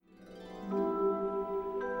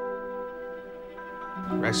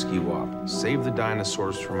Rescue Wop. Save the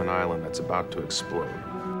dinosaurs from an island that's about to explode.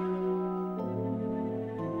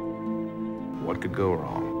 What could go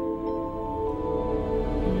wrong?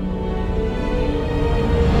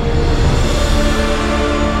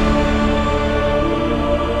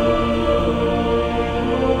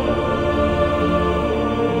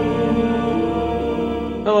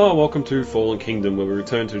 Hello and welcome to Fallen Kingdom, where we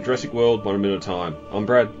return to Jurassic World 1 minute at a time. I'm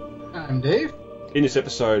Brad. I'm Dave. In this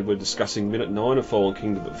episode, we're discussing minute 9 of Fallen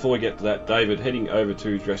Kingdom, but before we get to that, David, heading over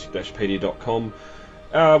to Jurassic-pedia.com,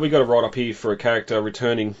 we got a write-up here for a character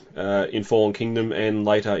returning in Fallen Kingdom and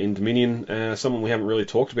later in Dominion, someone we haven't really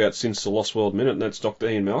talked about since the Lost World Minute, and that's Dr.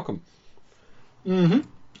 Ian Malcolm.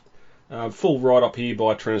 Full write-up here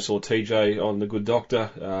by Tyrannosaur TJ on the Good Doctor,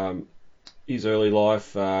 his early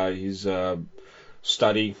life, his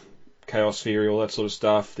study, Chaos Theory, all that sort of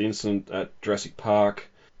stuff, the incident at Jurassic Park,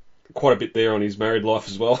 quite a bit there on his married life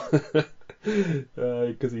as well,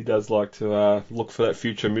 because he does like to look for that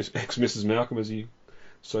future ex-Mrs. Malcolm, as he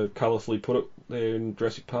so colourfully put it there in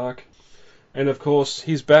Jurassic Park. And of course,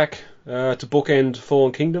 he's back to bookend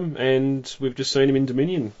Fallen Kingdom, and we've just seen him in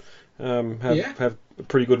Dominion have a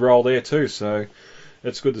pretty good role there too, so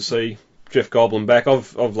it's good to see Jeff Goldblum back.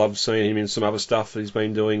 I've loved seeing him in some other stuff that he's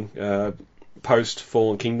been doing post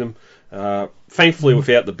Fallen Kingdom. Thankfully,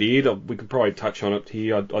 without the beard, we could probably touch on it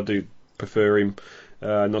here. I do prefer him,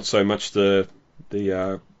 not so much the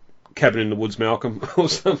Cabin in the Woods Malcolm or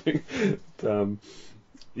something.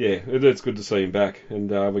 It's good to see him back,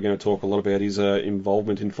 and we're going to talk a lot about his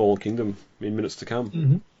involvement in Fallen Kingdom in minutes to come.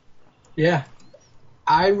 Mm-hmm. Yeah,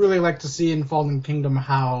 I really like to see in Fallen Kingdom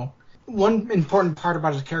how one important part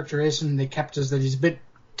about his characterization they kept is that he's a bit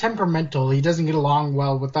temperamental. He doesn't get along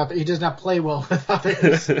well with others. He does not play well with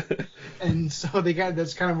others. And so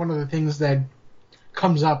that's kind of one of the things that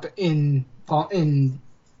comes up in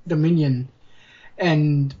Dominion.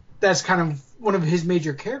 And that's kind of one of his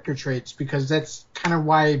major character traits, because that's kind of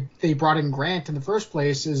why they brought in Grant in the first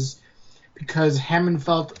place, is because Hammond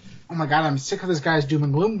felt, oh my God, I'm sick of this guy's doom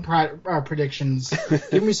and gloom predictions.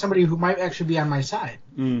 Give me somebody who might actually be on my side,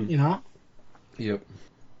 you know? Yep.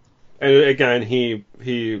 And again, here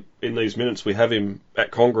in these minutes, we have him at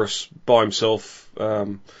Congress by himself,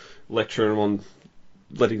 lecturing on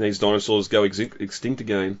letting these dinosaurs go extinct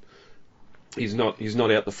again. He's not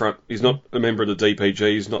out the front. He's not a member of the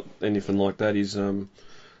DPG. He's not anything like that. He's sort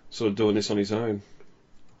of doing this on his own,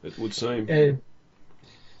 it would seem.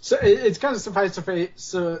 So it's kind of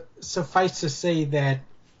suffice to say that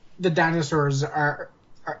the dinosaurs are.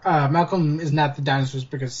 Malcolm is not the dinosaurs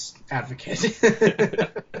because advocate.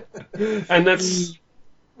 And that's... He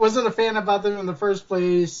wasn't a fan about them in the first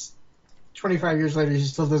place. 25 years later, he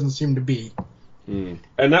still doesn't seem to be. And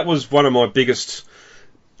that was one of my biggest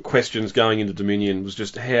questions going into Dominion, was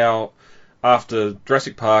just how, after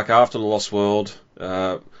Jurassic Park, after The Lost World,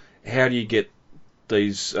 how do you get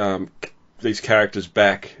these characters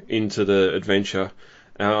back into the adventure?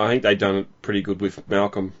 I think they've done it pretty good with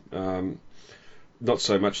Malcolm. Not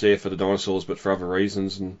so much there for the dinosaurs, but for other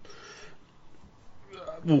reasons, and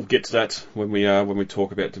we'll get to that when we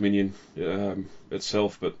talk about Dominion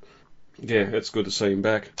itself. But yeah, it's good to see him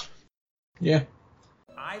back. Yeah,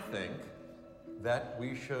 I think that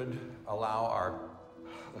we should allow our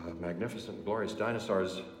magnificent, glorious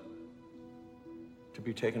dinosaurs to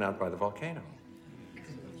be taken out by the volcano.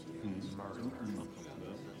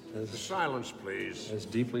 Silence, please. As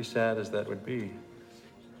deeply sad as that would be.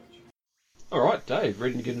 Alright, Dave,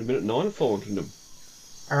 ready to get into minute 9 of Fallen Kingdom?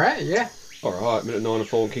 Alright, yeah. Alright, minute 9 of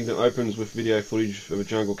Fallen Kingdom opens with video footage of a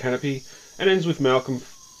jungle canopy and ends with Malcolm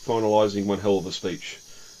finalising one hell of a speech.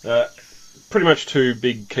 Pretty much two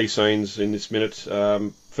big key scenes in this minute.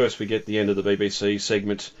 First we get the end of the BBC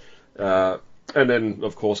segment, and then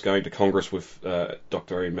of course going to Congress with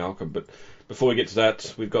Dr. Ian Malcolm. But before we get to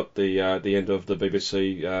that, we've got the end of the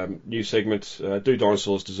BBC news segment. Do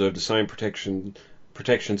dinosaurs deserve the same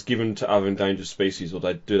protections given to other endangered species, or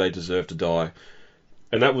do they deserve to die?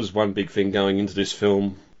 And that was one big thing going into this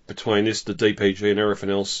film, between this, the DPG and everything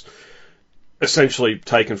else, essentially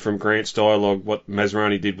taken from Grant's dialogue. What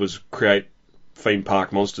Masrani did was create theme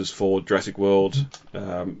park monsters for Jurassic World,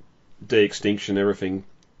 de-extinction, everything.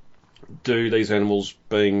 Do these animals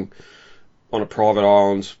being on a private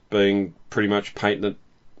island, being pretty much patented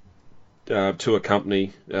to a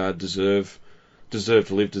company, deserve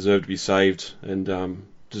to live, deserve to be saved, and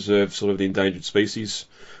deserve sort of the endangered species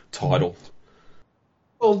title?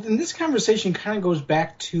 Well, and this conversation kind of goes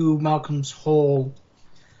back to Malcolm's whole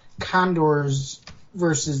condors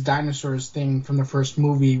versus dinosaurs thing from the first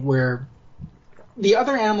movie, where the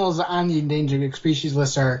other animals on the endangered species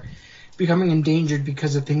list are becoming endangered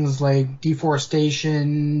because of things like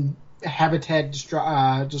deforestation, habitat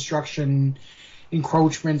destruction,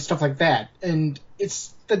 encroachment, stuff like that. And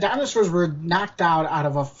it's the dinosaurs were knocked out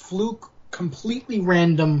of a fluke, completely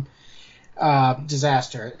random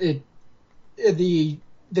disaster.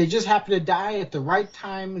 They just happened to die at the right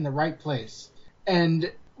time in the right place.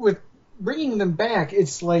 And with bringing them back,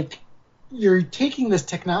 it's like you're taking this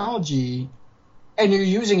technology and you're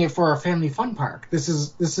using it for a family fun park. This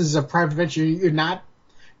is a private venture. You're not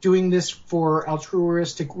doing this for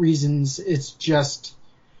altruistic reasons. It's just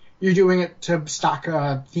you're doing it to stock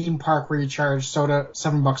a theme park where you charge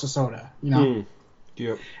 $7 a soda. You know.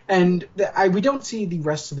 Yep. And we don't see the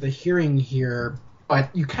rest of the hearing here,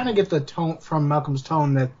 but you kind of get the tone from Malcolm's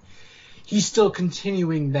tone that he's still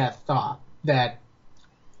continuing that thought that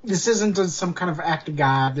this isn't some kind of act of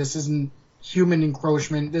God. This isn't human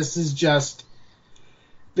encroachment. This is just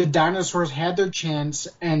the dinosaurs had their chance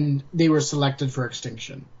and they were selected for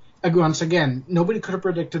extinction. Once again, nobody could have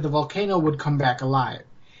predicted the volcano would come back alive.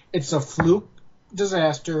 It's a fluke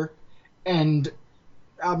disaster, and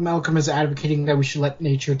Malcolm is advocating that we should let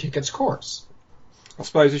nature take its course. I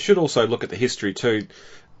suppose you should also look at the history too.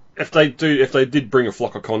 If they did bring a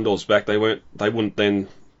flock of condors back, they wouldn't then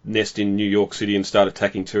nest in New York City and start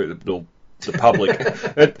attacking the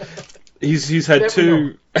public. He's had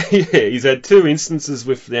two he's had two instances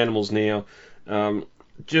with the animals now.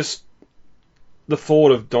 Just the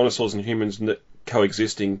thought of dinosaurs and humans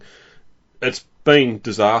coexisting, it's been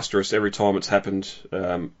disastrous every time it's happened.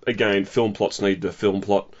 Again, film plots need the film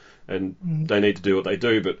plot, and they need to do what they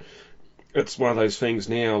do, but it's one of those things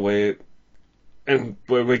now where, and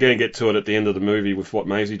we're going to get to it at the end of the movie with what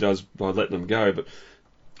Maisie does by letting them go, but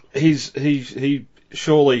he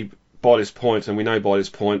surely, by this point, and we know by this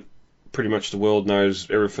point, pretty much the world knows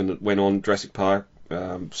everything that went on Jurassic Park,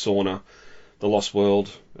 Sauna, The Lost World,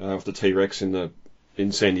 with the T-Rex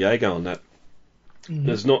in San Diego and that.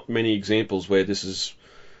 There's not many examples where this is...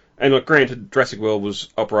 And like, granted, Jurassic World was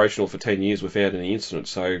operational for 10 years without any incident,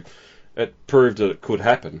 so it proved that it could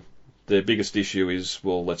happen. The biggest issue is,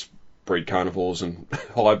 well, let's breed carnivores and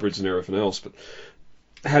hybrids and everything else, but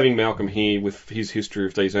having Malcolm here with his history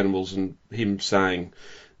of these animals and him saying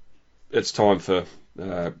it's time for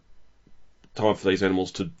these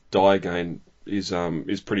animals to die again is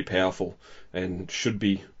pretty powerful and should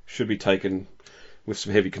be taken with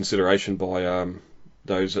some heavy consideration by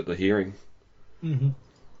those at the hearing.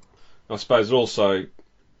 I suppose it also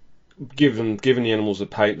given the animals a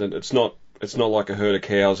patent, it's not like a herd of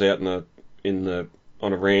cows out on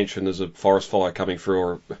a ranch and there's a forest fire coming through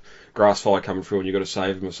or a grass fire coming through and you've got to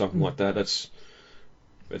save them or something like that. It's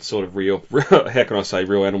sort of real. How can I say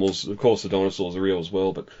real animals? Of course, the dinosaurs are real as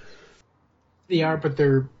well, but they are. But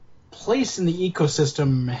their place in the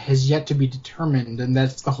ecosystem has yet to be determined, and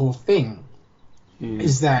that's the whole thing.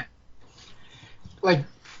 Is that, like,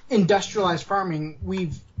 industrialized farming?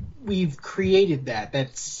 We've created that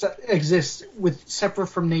exists separate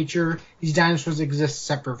from nature. These dinosaurs exist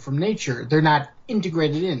separate from nature. They're not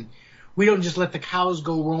integrated in. We don't just let the cows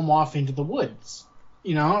go roam off into the woods.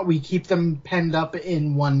 You know, we keep them penned up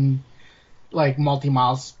in one, like,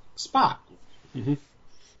 multi-mile spot.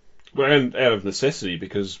 Well, and out of necessity,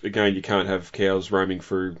 because again, you can't have cows roaming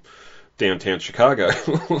through downtown Chicago.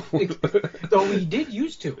 Though we did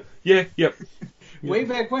used to. Yeah. Yep. Way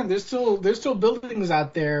back when, there's still buildings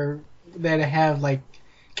out there that have like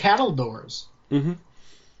cattle doors and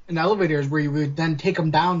elevators where you would then take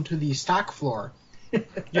them down to the stock floor.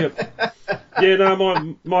 Yep. Yeah.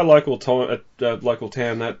 No, my local town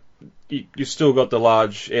that you still got the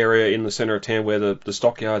large area in the centre of town where the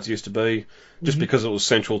stockyards used to be, just because it was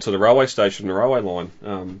central to the railway station, the railway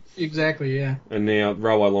line. Exactly. Yeah. And now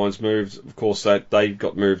railway lines moved. Of course, they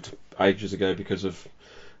got moved ages ago because of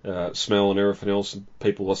smell and everything else, and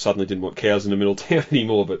people suddenly didn't want cows in the middle of town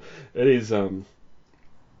anymore. But it is,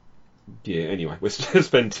 yeah. Anyway, we're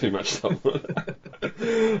spending too much time on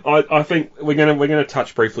it. I think we're gonna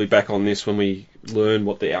touch briefly back on this when we learn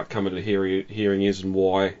what the outcome of the hearing is and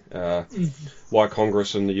why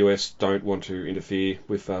Congress and the US don't want to interfere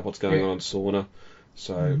with what's going on in Sauna.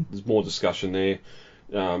 So there's more discussion there.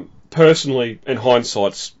 Personally, and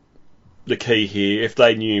hindsight's the key here. If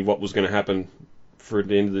they knew what was going to happen for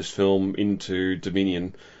the end of this film into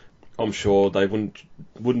Dominion, I'm sure they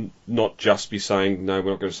wouldn't not just be saying, no,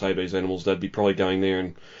 we're not going to save these animals. They'd be probably going there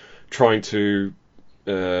and trying to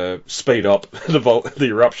speed up the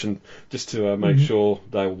eruption just to make sure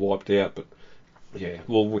they were wiped out. But yeah,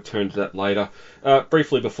 we'll return to that later.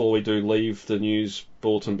 Briefly, before we do leave the news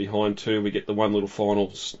bulletin behind too, we get the one little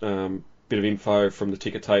final bit of info from the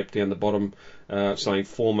ticker tape down the bottom saying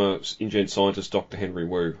former InGen scientist Dr. Henry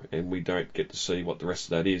Wu, and we don't get to see what the rest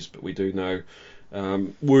of that is, but we do know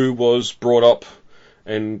Wu was brought up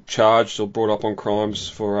and charged or brought up on crimes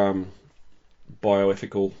for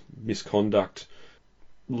bioethical misconduct,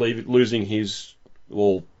 losing his,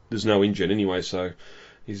 well, there's no InGen anyway, so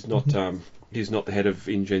he's not the head of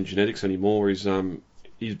InGen Genetics anymore. He's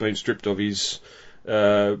been stripped of his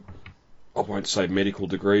I won't say medical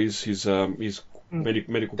degrees, his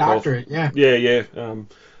medical doctorate,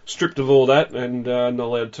 stripped of all that, and not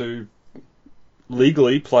allowed to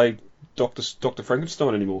legally play Dr.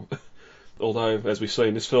 Frankenstein anymore. Although, as we see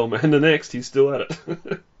in this film and the next, he's still at it.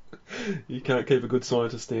 You can't keep a good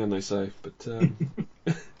scientist down, they say. But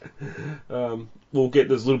there's a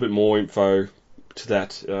little bit more info to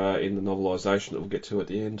that in the novelisation that we'll get to at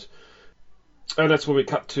the end. And that's when we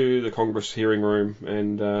cut to the Congress hearing room,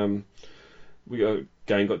 and we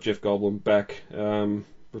again got Jeff Goldblum back,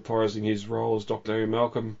 reprising his role as Dr. Ian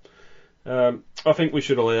Malcolm. I think we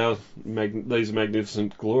should allow these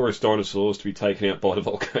magnificent, glorious dinosaurs to be taken out by the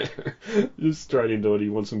volcano. Just straight into it, he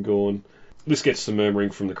wants them gone. This gets some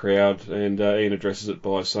murmuring from the crowd, and Ian addresses it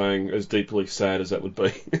by saying, as deeply sad as that would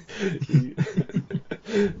be.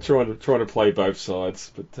 trying to play both sides,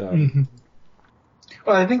 but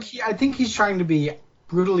well, I think he's trying to be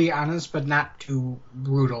brutally honest, but not too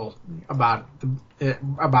brutal about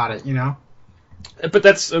it, you know. But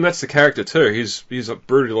that's the character too. He's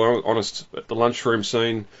brutally honest at the lunchroom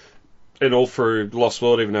scene, and all through Lost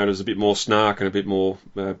World, even though there's a bit more snark and a bit more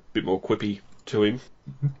quippy to him.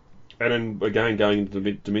 Mm-hmm. And then again, going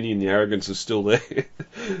into Dominion, the arrogance is still there.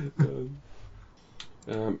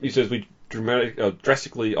 He says we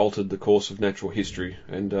drastically altered the course of natural history,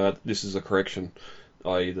 and this is a correction,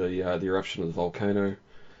 i.e. the eruption of the volcano.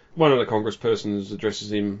 One of the congresspersons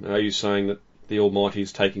addresses him. Are you saying that the Almighty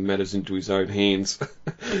is taking matters into his own hands?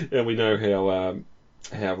 And we know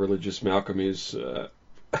how religious Malcolm is,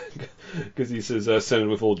 because he says, Senator,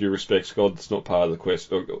 with all due respect, God's not part of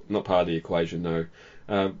not part of the equation. No.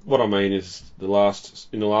 What I mean is,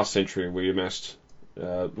 in the last century, we amassed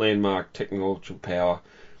landmark technological power,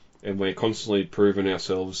 and we're constantly proving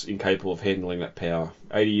ourselves incapable of handling that power.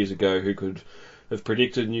 80 years ago, who could have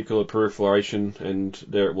predicted nuclear proliferation? And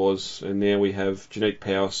there it was. And now we have genetic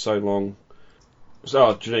power so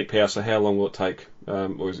how long will it take,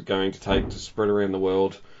 or is it going to take, to spread around the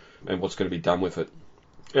world, and what's going to be done with it?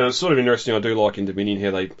 And it's sort of interesting. I do like in Dominion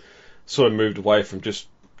how they sort of moved away from just,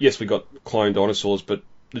 yes, we got cloned dinosaurs, but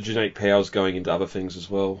the genetic power's going into other things as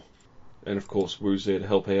well. And of course, Wu's there to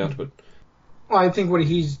help out. But well, I think what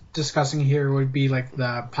he's discussing here would be like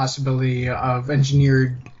the possibility of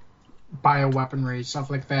engineered bioweaponry,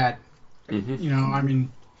 stuff like that. Mm-hmm. You know, I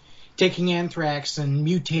mean, taking anthrax and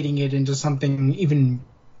mutating it into something even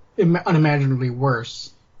unimaginably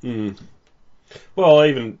worse. Mm. Well,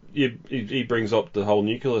 even he brings up the whole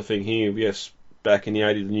nuclear thing here. Yes, back in the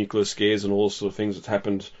 80s, the nuclear scares and all the sort of things that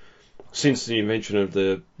happened since the invention of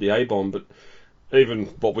the A-bomb, but even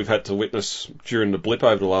what we've had to witness during the blip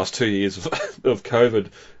over the last 2 years of COVID,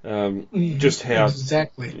 just how...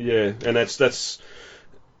 Exactly. Yeah, and that's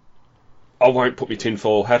I won't put my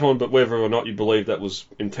tinfoil hat on, but whether or not you believe that was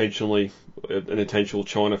intentionally an intentional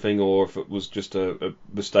China thing, or if it was just a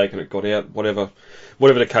mistake and it got out, whatever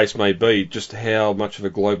the case may be, just how much of a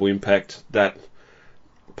global impact that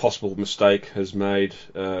possible mistake has made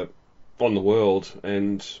on the world.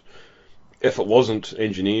 And if it wasn't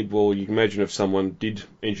engineered, well, you can imagine if someone did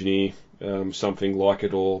engineer something like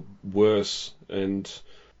it or worse, and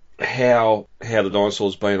how the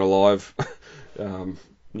dinosaurs been alive.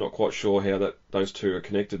 Not quite sure how those two are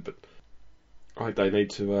connected, but I think they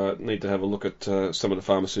need to have a look at some of the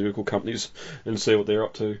pharmaceutical companies and see what they're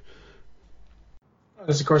up to.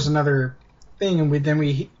 There's of course another thing, and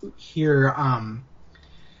we hear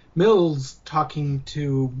Mills talking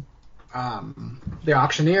to the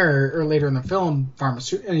auctioneer or later in the film,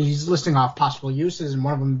 and he's listing off possible uses, and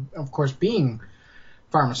one of them, of course, being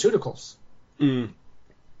pharmaceuticals. Mm.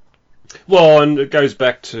 Well, and it goes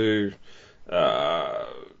back to the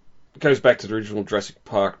original Jurassic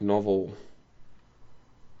Park novel.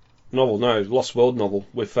 Lost World novel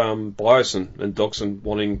with Bison and Dodgson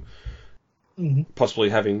wanting, possibly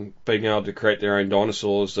being able to create their own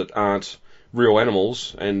dinosaurs that aren't real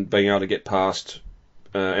animals, and being able to get past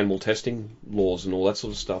animal testing laws and all that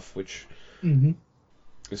sort of stuff, which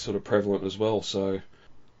is sort of prevalent as well. So,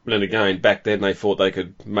 but then again, back then they thought they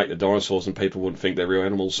could make the dinosaurs and people wouldn't think they're real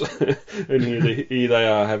animals. And here they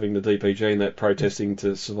are having the DPG and that protesting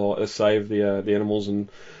to save the animals, and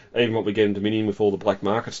even what we get in Dominion with all the black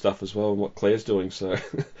market stuff as well, and what Claire's doing. So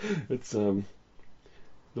it's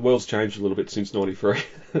The world's changed a little bit since 93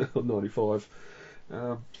 or 95.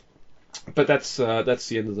 But that's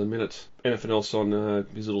the end of the minute. Anything else on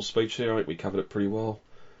his little speech there? I think we covered it pretty well.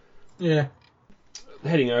 Yeah.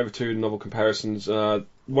 Heading over to novel comparisons,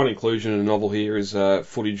 one inclusion in the novel here is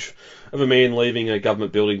footage of a man leaving a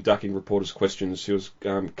government building ducking reporters' questions. He was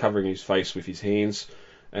covering his face with his hands,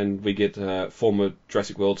 and we get former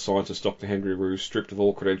Jurassic World scientist Dr. Henry Wu stripped of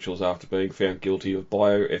all credentials after being found guilty of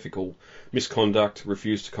bioethical misconduct,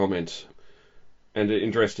 refused to comment. And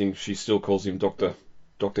interesting, she still calls him Dr.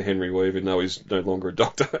 Henry Wu, even though he's no longer a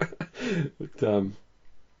doctor. But,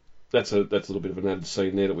 that's a little bit of an added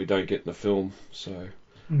scene there that we don't get in the film. So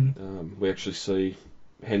we actually see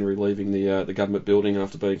Henry leaving the government building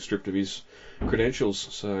after being stripped of his credentials.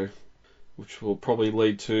 So, which will probably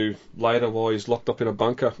lead to later while he's locked up in a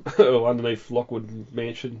bunker or underneath Lockwood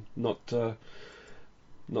Mansion, not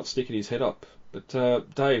sticking his head up.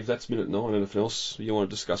 But Dave, that's minute 9. Anything else you want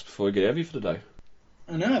to discuss before we get out of here for today?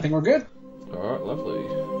 No, I think we're good. All right,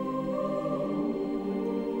 lovely.